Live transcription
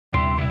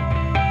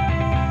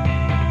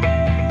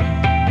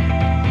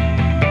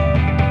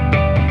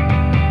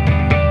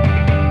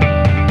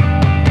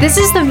This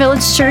is the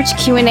Village Church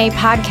Q&A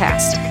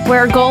podcast,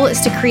 where our goal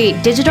is to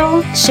create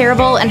digital,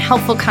 shareable, and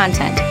helpful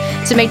content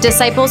to make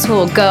disciples who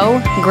will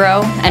go,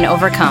 grow, and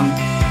overcome.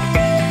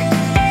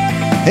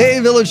 Hey,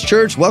 Village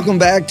Church. Welcome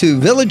back to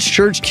Village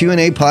Church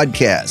Q&A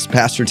podcast.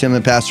 Pastor Tim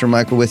and Pastor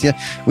Michael with you.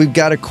 We've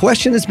got a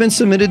question that's been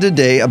submitted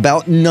today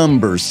about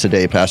numbers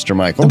today, Pastor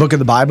Michael. The book of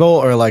the Bible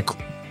or like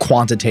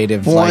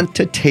quantitative?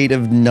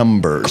 Quantitative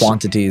numbers.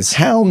 Quantities.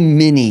 How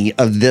many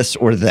of this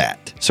or that?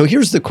 So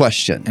here's the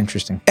question.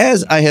 Interesting.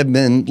 As I have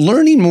been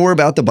learning more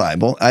about the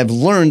Bible, I've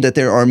learned that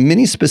there are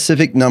many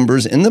specific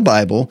numbers in the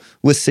Bible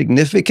with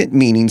significant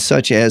meanings,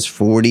 such as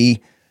 40,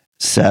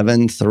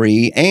 7,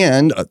 3,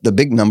 and the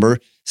big number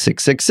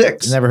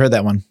 666. Never heard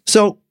that one.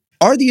 So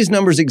are these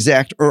numbers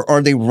exact or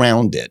are they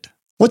rounded?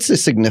 What's the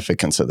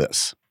significance of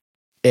this?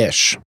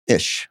 Ish.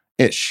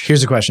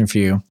 Here's a question for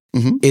you.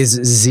 Mm-hmm. Is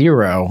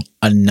 0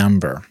 a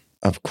number?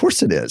 Of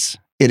course it is.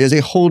 It is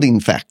a holding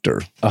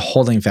factor. A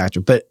holding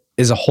factor. But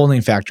is a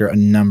holding factor a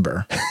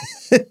number?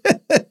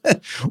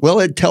 Well,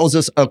 it tells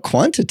us a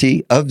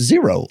quantity of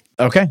 0.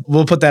 Okay.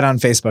 We'll put that on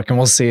Facebook and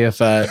we'll see if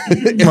what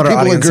our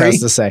audience has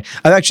to say.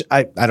 I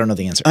don't know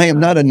the answer. I am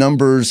not a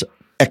numbers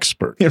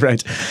expert. You're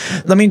right.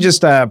 Let me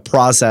just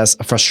process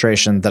a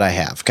frustration that I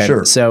have. Okay.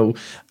 Sure. So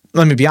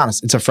let me be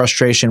honest. It's a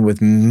frustration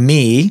with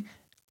me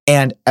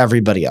and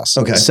everybody else.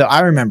 Okay. So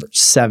I remember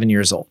 7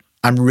 years old.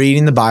 I'm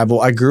reading the Bible.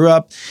 I grew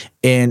up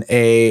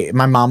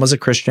my mom was a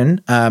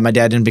Christian. My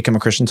dad didn't become a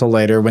Christian until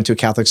later, went to a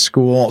Catholic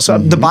school. So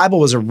the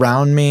Bible was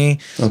around me,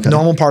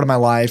 normal part of my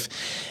life.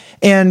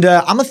 And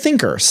I'm a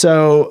thinker.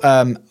 So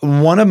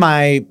one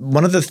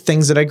of the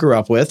things that I grew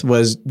up with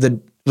was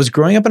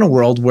growing up in a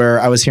world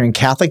where I was hearing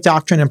Catholic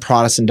doctrine and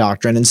Protestant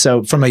doctrine. And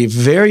so from a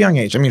very young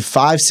age,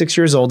 5, 6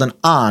 years old and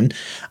on,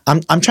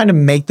 I'm trying to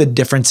make the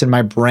difference in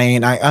my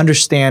brain. I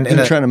understand.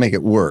 You're trying to make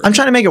it work. I'm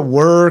trying to make it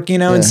work,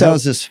 Yeah, and so how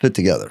does this fit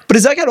together? But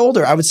as I got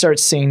older, I would start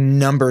seeing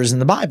numbers in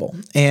the Bible.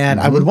 And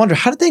I would wonder,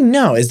 how did they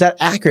know? Is that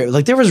accurate?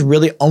 Like there was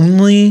really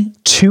only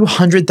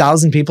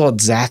 200,000 people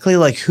exactly?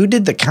 Like who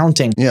did the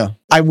counting? Yeah.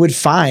 I would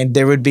find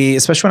there would be,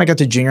 especially when I got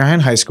to junior high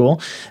and high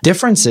school,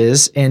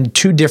 differences in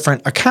 2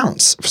 different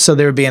accounts. So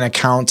there would be an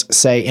account,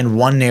 say, in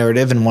one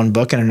narrative in one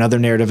book and another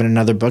narrative in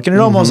another book. And it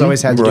almost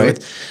always had to do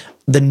with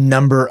the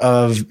number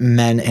of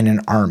men in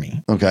an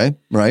army. Okay,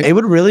 right. It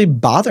would really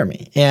bother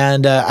me.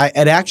 And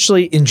I'd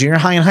actually, in junior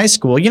high and high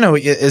school,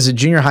 as a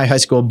junior high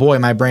school boy,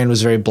 my brain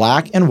was very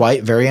black and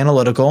white, very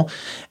analytical.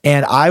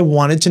 And I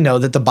wanted to know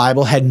that the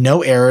Bible had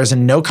no errors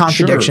and no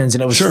contradictions,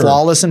 and it was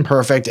flawless and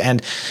perfect.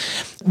 And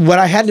what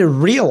I had to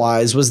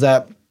realize was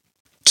that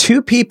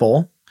 2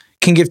 people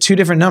can give 2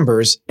 different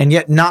numbers and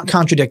yet not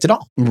contradict at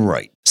all.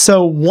 Right.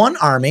 So one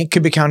army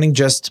could be counting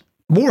just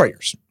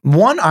warriors.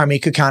 One army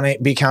could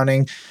be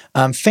counting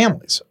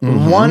families.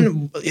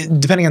 One,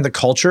 depending on the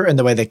culture and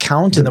the way they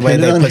count and the way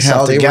they put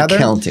stuff together.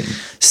 Counting.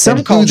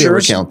 Some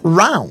cultures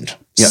round.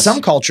 Yes.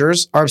 Some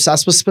cultures are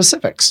obsessed with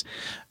specifics.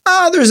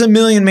 There's a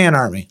 1,000,000-man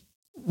army.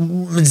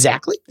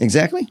 Exactly.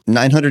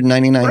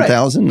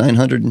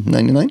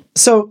 999,999.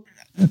 So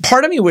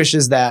part of me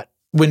wishes that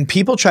when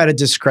people try to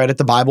discredit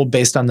the Bible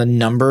based on the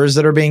numbers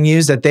that are being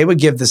used, that they would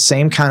give the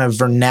same kind of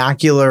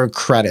vernacular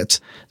credit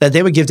that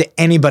they would give to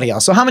anybody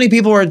else. So how many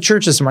people were at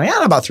church this morning?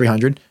 About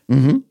 300.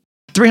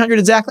 300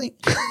 exactly?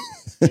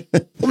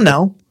 Well,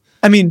 no.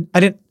 Even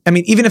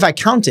if I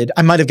counted,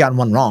 I might have gotten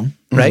one wrong,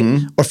 right?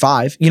 Or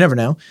 5. You never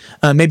know.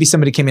 Maybe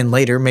somebody came in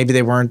later. Maybe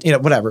they weren't,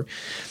 whatever.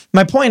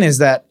 My point is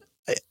that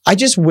I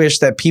just wish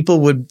that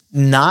people would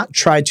not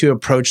try to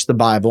approach the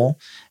Bible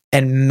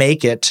and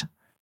make it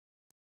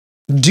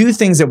do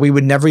things that we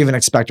would never even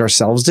expect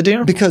ourselves to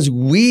do. Because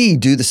we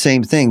do the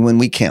same thing when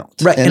we count.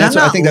 Right. And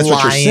I think that's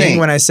what you're saying.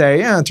 When I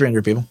say,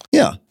 300 people.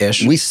 Yeah.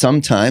 Ish. We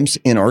sometimes,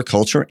 in our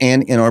culture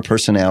and in our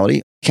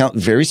personality, count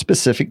very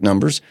specific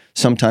numbers.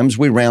 Sometimes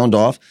we round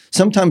off.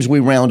 Sometimes we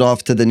round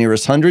off to the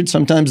nearest 100.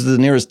 Sometimes to the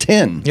nearest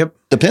 10. Yep.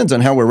 Depends on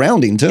how we're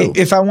rounding, too.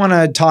 If I want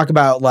to talk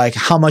about, like,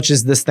 how much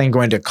is this thing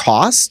going to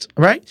cost,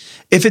 right?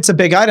 If it's a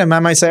big item, I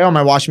might say,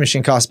 my washing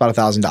machine costs about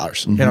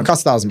 $1,000. It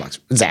costs $1,000.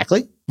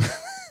 Exactly.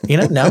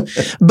 No.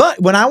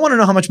 But when I want to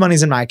know how much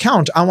money's in my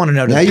account, I want to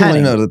know to the penny. Now you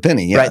want to know to the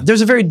penny, yeah. Right.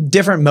 There's a very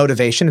different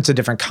motivation. It's a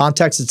different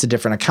context. It's a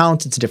different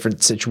account. It's a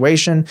different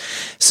situation.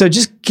 So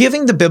just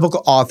giving the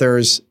biblical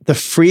authors the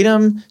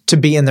freedom to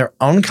be in their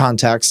own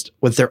context,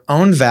 with their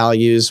own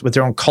values, with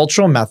their own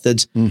cultural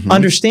methods,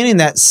 understanding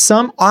that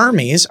some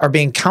armies are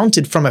being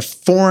counted from a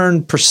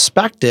foreign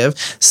perspective.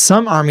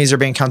 Some armies are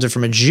being counted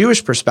from a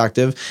Jewish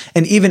perspective.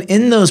 And even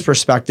in those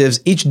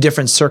perspectives, each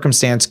different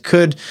circumstance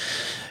could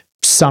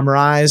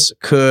summarize,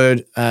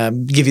 could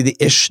give you the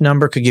ish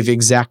number, could give you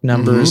exact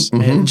numbers,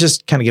 and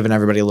just kind of giving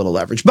everybody a little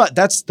leverage. But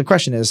the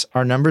question is,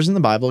 are numbers in the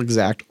Bible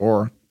exact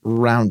or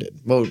rounded?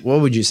 What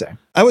would you say?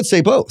 I would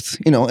say both.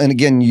 And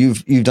again,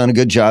 you've done a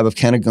good job of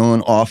kind of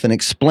going off and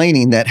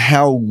explaining that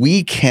how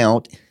we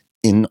count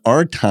in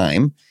our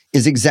time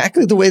is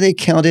exactly the way they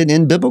counted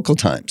in biblical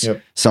times.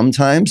 Yep.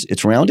 Sometimes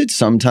it's rounded,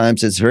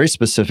 sometimes it's very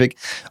specific.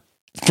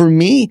 For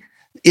me,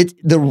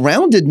 The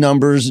rounded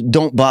numbers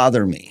don't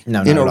bother me.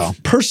 No, not at all.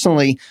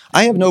 Personally,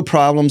 I have no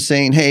problem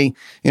saying, hey,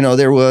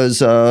 there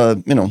was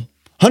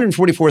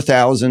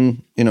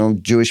 144,000,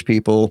 Jewish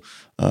people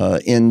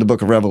in the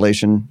book of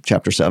Revelation,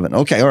 chapter 7.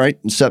 Okay, all right.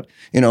 So,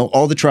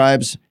 all the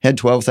tribes had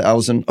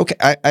 12,000. Okay,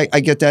 I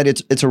get that.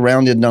 It's a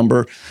rounded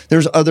number.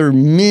 There's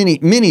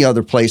many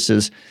other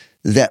places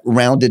that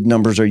rounded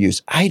numbers are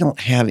used. I don't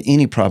have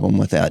any problem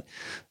with that.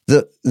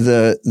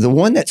 The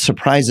one that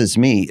surprises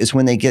me is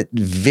when they get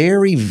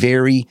very,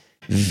 very,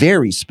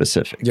 very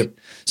specific. Yep.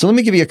 So let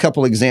me give you a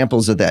couple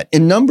examples of that.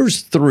 In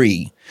Numbers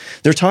 3,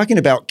 they're talking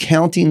about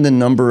counting the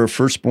number of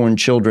firstborn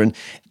children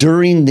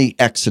during the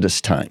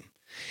Exodus time.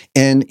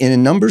 And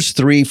in Numbers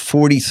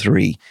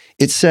 3:43,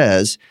 it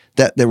says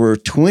that there were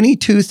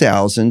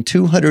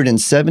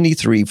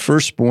 22,273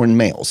 firstborn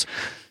males.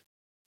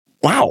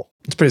 Wow.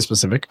 It's pretty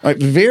specific. All right,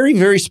 very,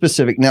 very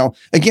specific. Now,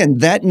 again,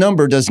 that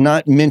number does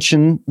not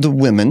mention the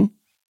women.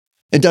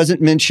 It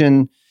doesn't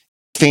mention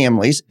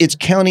families. It's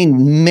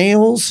counting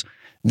males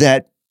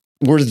that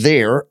were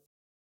there.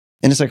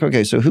 And it's like,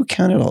 okay, so who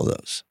counted all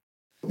those?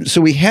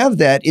 So we have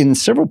that in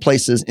several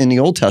places in the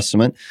Old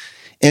Testament.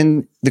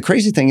 And the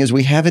crazy thing is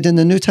we have it in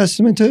the New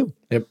Testament too.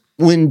 Yep.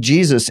 When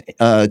Jesus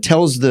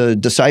tells the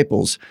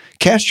disciples,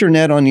 cast your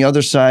net on the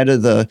other side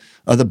of the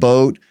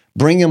boat,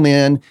 bring them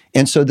in.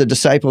 And so the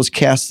disciples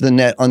cast the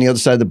net on the other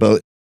side of the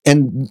boat.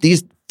 And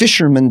these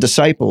fishermen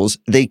disciples,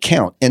 they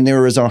count. And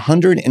there is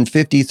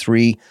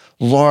 153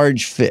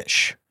 large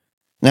fish.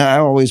 Now, I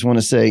always want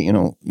to say,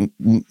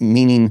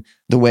 meaning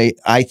the way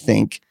I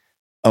think,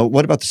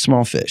 what about the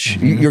small fish?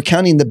 Mm-hmm. You're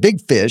counting the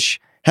big fish.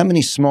 How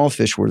many small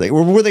fish were they?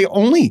 Or were they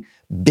only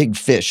big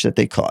fish that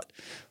they caught?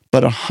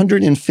 But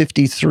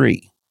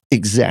 153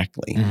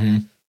 exactly. Mm-hmm.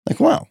 Like,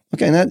 wow.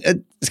 Okay,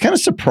 and it's kind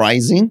of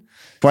surprising.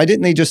 Why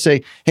didn't they just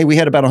say, hey, we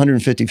had about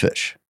 150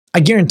 fish? I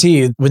guarantee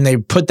you, when they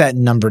put that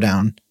number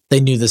down, they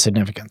knew the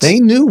significance.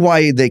 They knew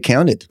why they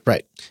counted.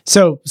 Right.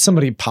 So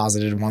somebody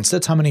posited once,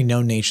 that's how many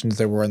known nations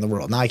there were in the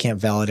world. Now, I can't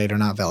validate or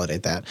not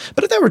validate that.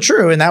 But if that were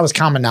true, and that was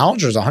common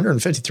knowledge, there's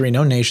 153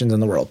 known nations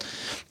in the world,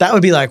 that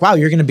would be like, wow,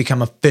 you're going to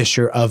become a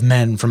fisher of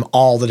men from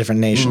all the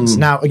different nations.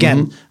 Now,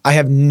 again, I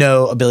have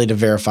no ability to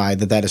verify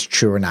that is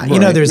true or not.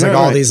 Right. There's like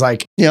all these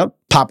like Yep.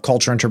 pop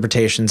culture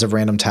interpretations of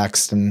random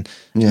text, and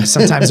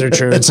sometimes they're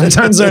true and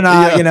sometimes they're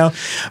not,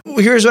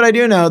 Here's what I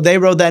do know. They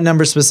wrote that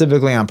number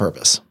specifically on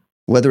purpose.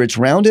 Whether it's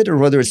rounded or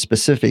whether it's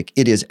specific,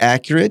 it is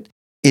accurate.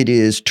 It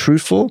is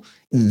truthful.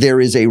 There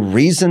is a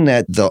reason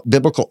that the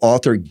biblical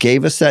author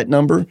gave us that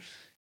number.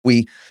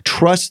 We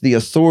trust the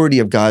authority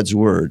of God's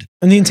word.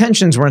 And the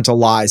intentions weren't to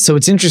lie. So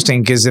it's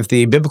interesting because if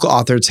the biblical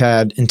authors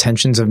had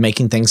intentions of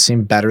making things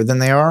seem better than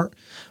they are,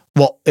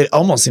 well, it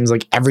almost seems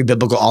like every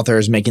biblical author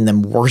is making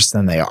them worse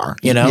than they are.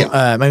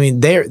 Yeah.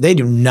 They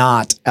do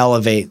not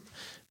elevate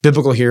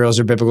biblical heroes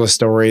or biblical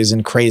stories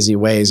in crazy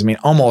ways.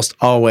 Almost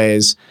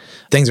always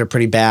things are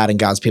pretty bad and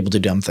God's people do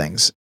dumb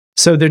things.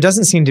 So there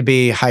doesn't seem to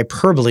be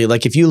hyperbole.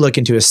 Like if you look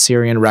into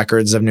Assyrian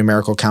records of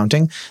numerical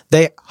counting,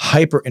 they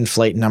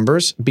hyperinflate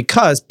numbers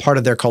because part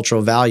of their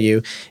cultural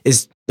value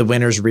is the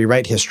winners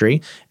rewrite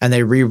history and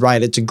they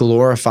rewrite it to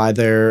glorify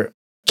their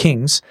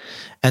kings.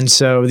 And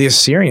so the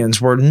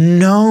Assyrians were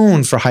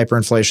known for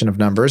hyperinflation of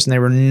numbers, and they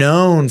were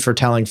known for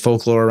telling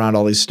folklore around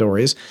all these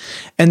stories.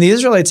 And the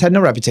Israelites had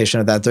no reputation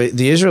of that.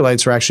 The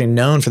Israelites were actually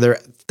known for their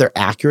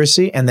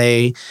accuracy, and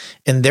they,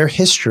 in their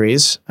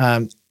histories,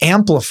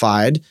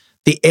 amplified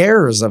the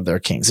errors of their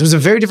kings. It was a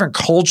very different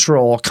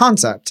cultural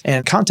concept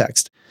and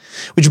context,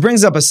 which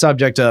brings up a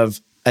subject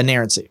of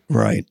inerrancy.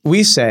 Right.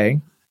 We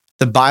say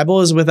the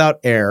Bible is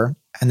without error,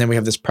 and then we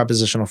have this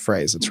prepositional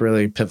phrase. It's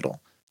really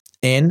pivotal.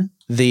 In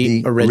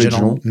the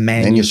original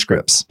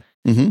manuscripts.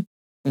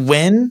 Mm-hmm.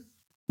 When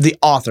the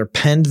author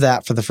penned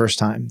that for the first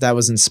time, that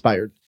was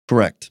inspired.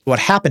 Correct. What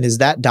happened is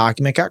that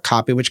document got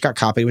copied, which got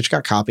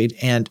copied,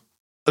 and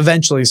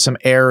eventually some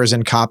errors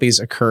in copies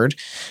occurred.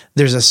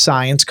 There's a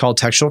science called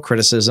textual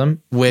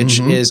criticism, which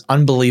is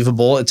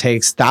unbelievable. It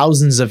takes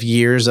thousands of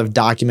years of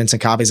documents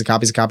and copies,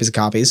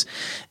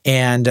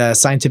 and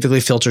scientifically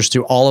filters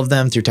through all of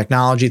them, through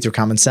technology, through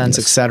common sense,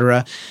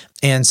 etc.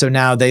 And so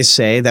now they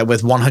say that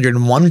with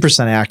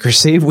 101%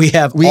 accuracy, we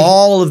have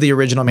all of the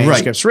original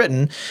manuscripts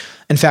written.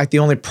 In fact, the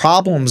only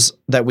problems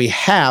that we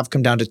have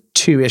come down to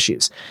two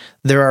issues.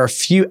 There are a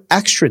few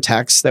extra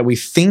texts that we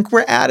think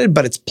were added,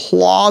 but it's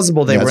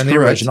plausible they were in the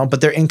original,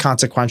 but they're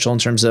inconsequential in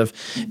terms of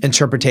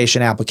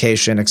interpretation,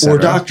 application, etc. Or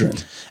doctrine.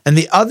 And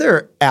the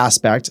other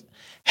aspect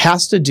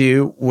has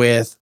to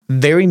with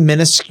very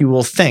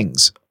minuscule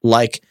things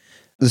like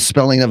the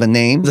spelling of a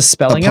name,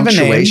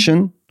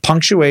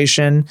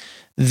 punctuation,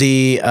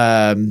 the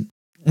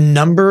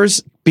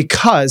numbers,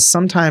 because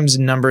sometimes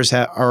numbers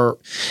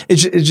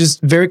it's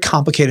just very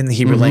complicated in the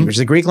Hebrew language.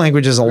 The Greek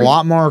language is a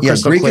lot more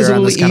crystal Greek clear is a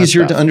on little this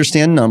easier kind of to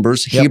understand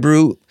numbers. Yep.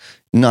 Hebrew,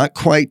 not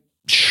quite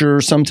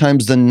sure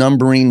sometimes the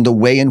numbering, the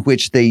way in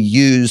which they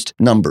used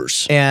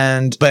numbers.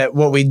 But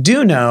what we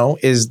do know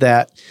is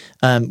that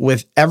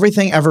with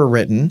everything ever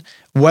written,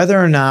 whether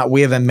or not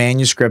we have a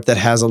manuscript that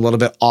has a little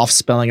bit off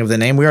spelling of the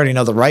name, we already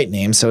know the right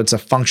name, so it's a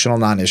functional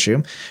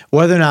non-issue.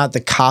 Whether or not the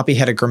copy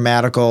had a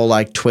grammatical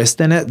like twist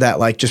in it that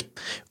like just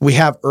we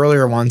have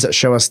earlier ones that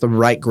show us the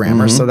right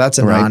grammar, so that's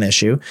a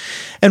non-issue.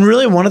 And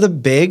really one of the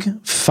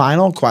big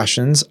final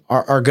questions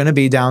are going to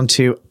be down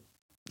to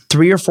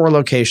 3 or 4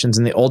 locations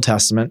in the Old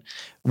Testament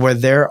where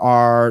there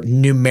are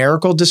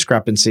numerical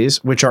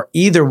discrepancies, which are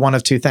either one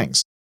of 2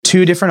 things.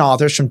 2 different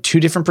authors from 2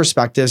 different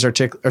perspectives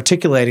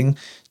articulating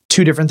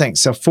 2 different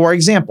things. So for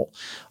example,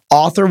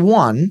 author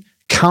 1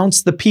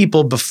 counts the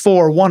people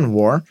before one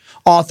war.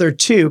 Author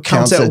 2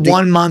 counts it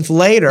 1 month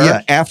later.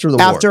 Yeah, after the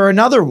war. After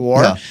another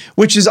war,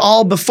 which is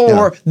all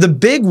before the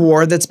big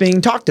war that's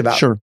being talked about.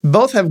 Sure.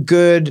 Both have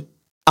good,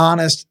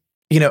 honest,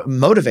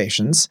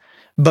 motivations.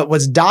 But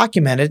what's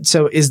documented,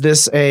 so is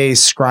this a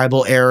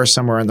scribal error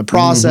somewhere in the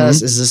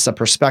process? Is this a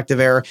perspective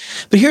error?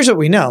 But here's what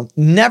we know.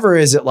 Never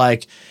is it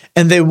like,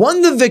 and they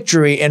won the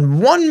victory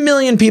and 1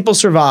 million people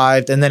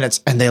survived, and then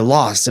and they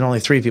lost and only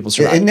 3 people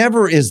survived. It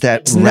never is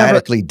that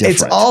radically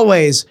different. It's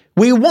always,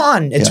 we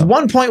won. It's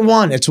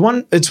 1.1. It's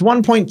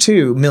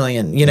 1.2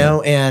 million,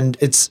 and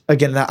it's,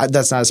 again,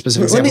 that's not a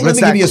specific example. Let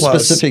me give you a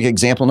specific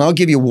example, and I'll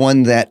give you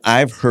one that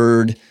I've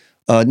heard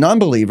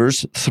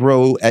non-believers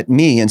throw at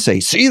me and say,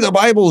 see, the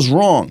Bible's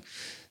wrong.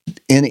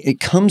 And it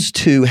comes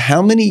to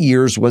how many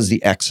years was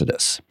the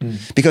Exodus?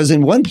 Because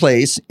in one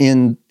place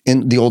in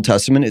the Old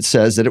Testament, it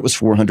says that it was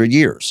 400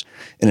 years.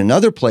 In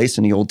another place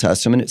in the Old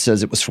Testament, it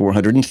says it was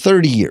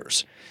 430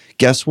 years.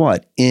 Guess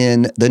what?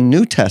 In the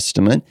New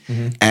Testament,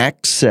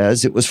 Acts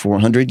says it was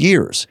 400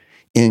 years.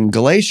 In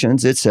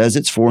Galatians, it says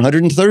it's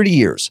 430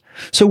 years.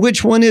 So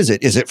which one is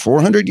it? Is it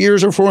 400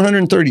 years or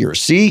 430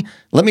 years? See,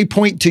 let me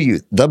point to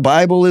you. The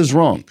Bible is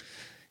wrong.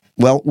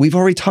 Well, we've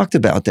already talked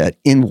about that.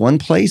 In one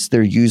place,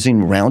 they're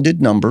using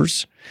rounded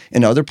numbers.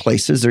 In other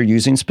places, they're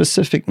using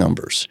specific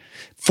numbers.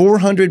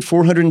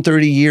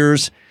 430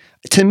 years.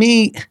 To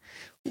me,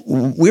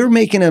 we're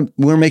making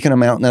a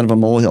mountain out of a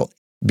molehill.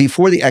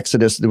 Before the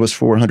Exodus, there was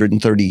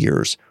 430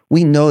 years.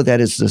 We know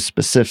that is the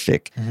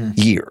specific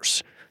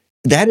years.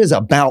 That is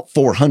about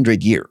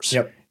 400 years.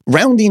 Yep.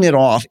 Rounding it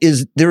off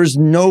there's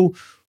no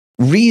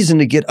reason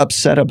to get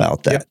upset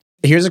about that. Yep.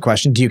 Here's a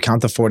question. Do you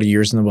count the 40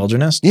 years in the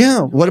wilderness?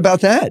 Yeah. What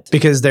about that?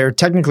 Because they're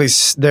technically,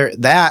 they're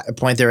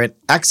in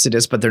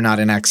Exodus, but they're not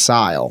in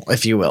exile,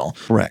 if you will.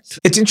 Correct.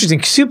 It's interesting.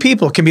 2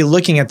 people can be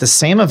looking at the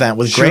same event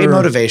with great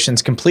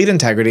motivations, complete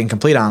integrity, and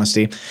complete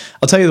honesty.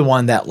 I'll tell you the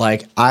one that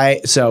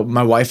so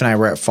my wife and I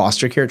were at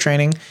foster care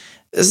training.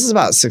 This is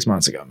about 6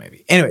 months ago,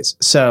 maybe. Anyways,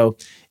 so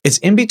it's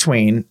in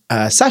between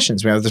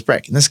sessions. We have this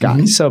break. And this guy,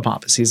 he's so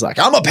pompous. He's like,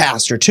 I'm a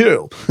pastor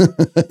too.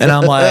 And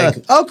I'm like,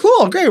 oh,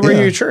 cool. Great. Where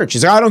are you at church?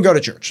 He's like, I don't go to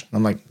church.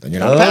 I'm like, then you're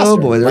not a pastor. Oh,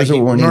 boy. There's a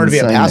warning. In order to be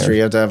a pastor, there.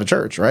 you have to have a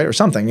church, right? Or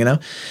something,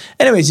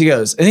 Anyways, he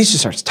goes, and he just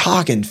starts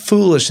talking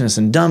foolishness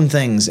and dumb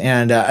things.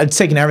 And it's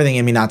taken everything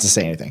in me not to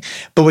say anything.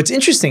 But what's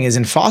interesting is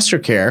in foster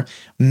care,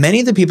 many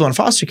of the people in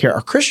foster care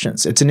are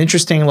Christians. It's an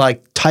interesting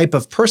type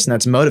of person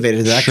that's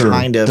motivated to that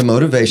kind of the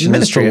motivation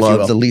ministry, is to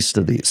love the least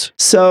of these.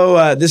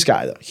 So this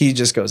guy, though, he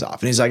just goes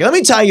off and he's like, let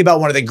me tell you about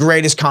one of the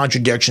greatest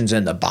contradictions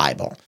in the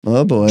Bible.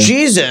 Oh, boy.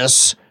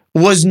 Jesus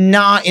was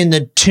not in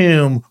the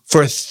tomb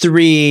for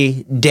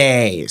 3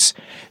 days.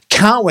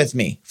 Count with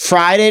me.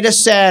 Friday to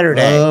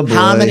Saturday. Oh, boy.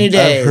 How many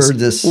days? I've heard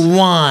this.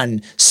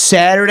 1.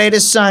 Saturday to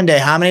Sunday.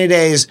 How many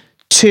days?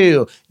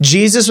 2.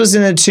 Jesus was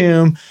in the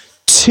tomb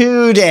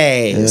 2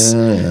 days.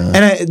 Yeah.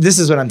 And this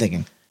is what I'm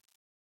thinking.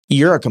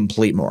 You're a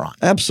complete moron.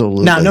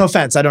 Absolutely. Now, no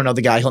offense. I don't know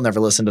the guy. He'll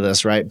never listen to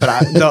this, right?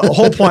 But the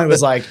whole point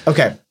was like,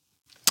 okay,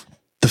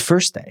 the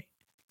first day,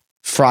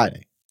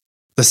 Friday.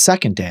 The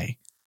second day,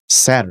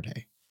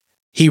 Saturday.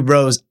 He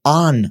rose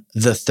on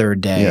the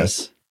third day,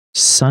 Yes.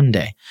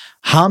 Sunday.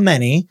 How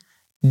many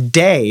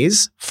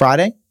days,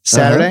 Friday,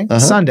 Saturday,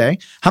 Sunday,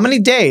 how many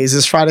days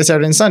is Friday,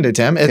 Saturday, and Sunday,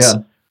 Tim? It's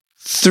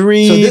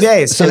 3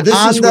 days. So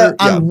this is where,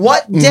 on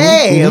what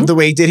day of the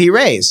week did he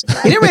raise?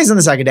 He didn't raise on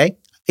the second day.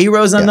 He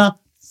rose on the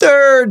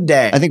third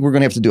day. I think we're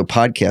going to have to do a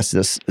podcast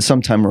this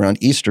sometime around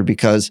Easter,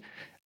 because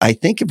I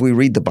think if we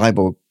read the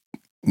Bible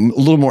a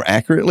little more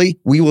accurately,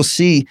 we will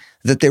see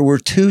that there were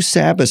 2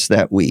 Sabbaths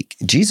that week.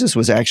 Jesus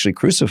was actually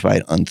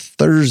crucified on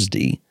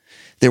Thursday.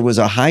 There was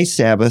a high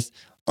Sabbath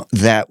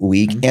that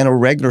week and a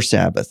regular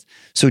Sabbath.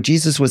 So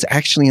Jesus was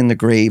actually in the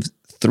grave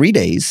 3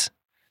 days,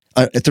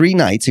 3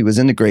 nights. He was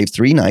in the grave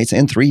 3 nights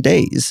and 3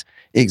 days,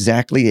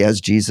 exactly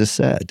as Jesus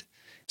said.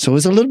 So it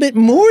was a little bit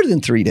more than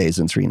 3 days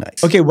and 3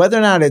 nights. Okay, whether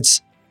or not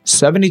it's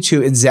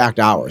 72 exact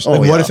hours. Oh, Like,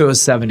 what yeah. if it was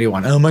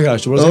 71? Oh my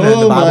gosh, what's going to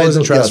end? The Bible my-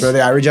 isn't trustworthy.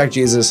 yes. I reject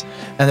Jesus,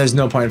 and there's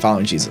no point in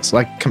following Jesus.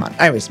 Like, come on.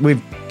 Anyways, we've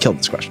killed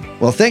this question.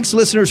 Well, thanks,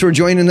 listeners, for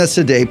joining us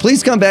today.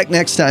 Please come back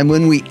next time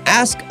when we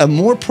ask a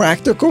more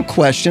practical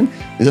question.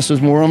 This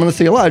was more on the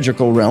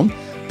theological realm.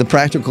 The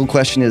practical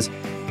question is,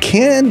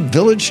 can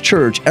Village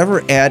Church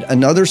ever add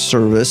another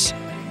service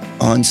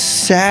on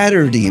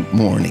Saturday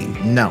morning?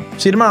 No.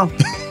 See you tomorrow.